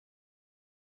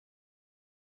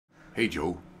Hey,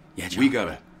 Joe. Yeah, John? We got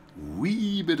a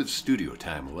wee bit of studio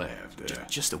time left.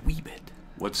 Just a wee bit.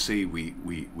 What say we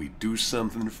do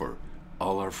something for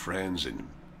all our friends in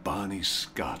bonny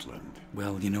Scotland?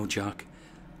 Well, you know, Jock,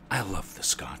 I love the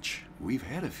Scotch. We've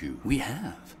had a few. We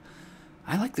have.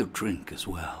 I like their drink as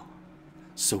well.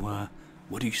 So,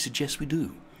 what do you suggest we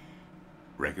do?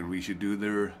 Reckon we should do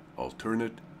their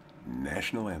alternate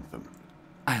national anthem.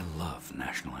 I love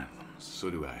national anthems. So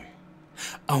do I.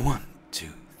 A 1, 2,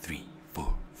 3,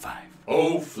 4, 5.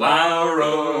 O flower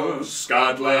of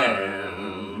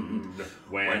Scotland,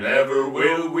 whenever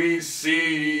will we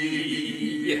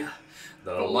see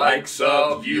the likes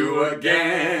of you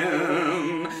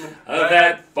again,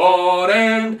 that fought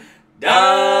and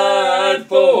died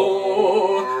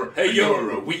for? Hey,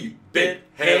 you're a wee bit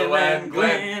hale and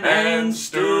glen and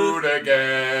stood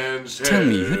against Tell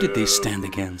me, who did they stand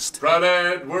against? From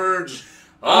Edward's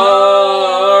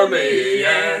army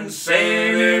and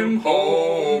sent him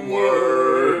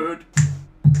homeward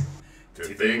to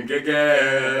think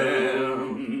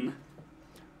again.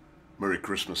 Merry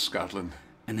Christmas, Scotland.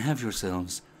 And have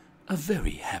yourselves a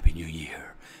very happy new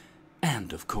year.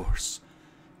 And, of course,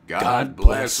 God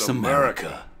bless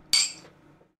America.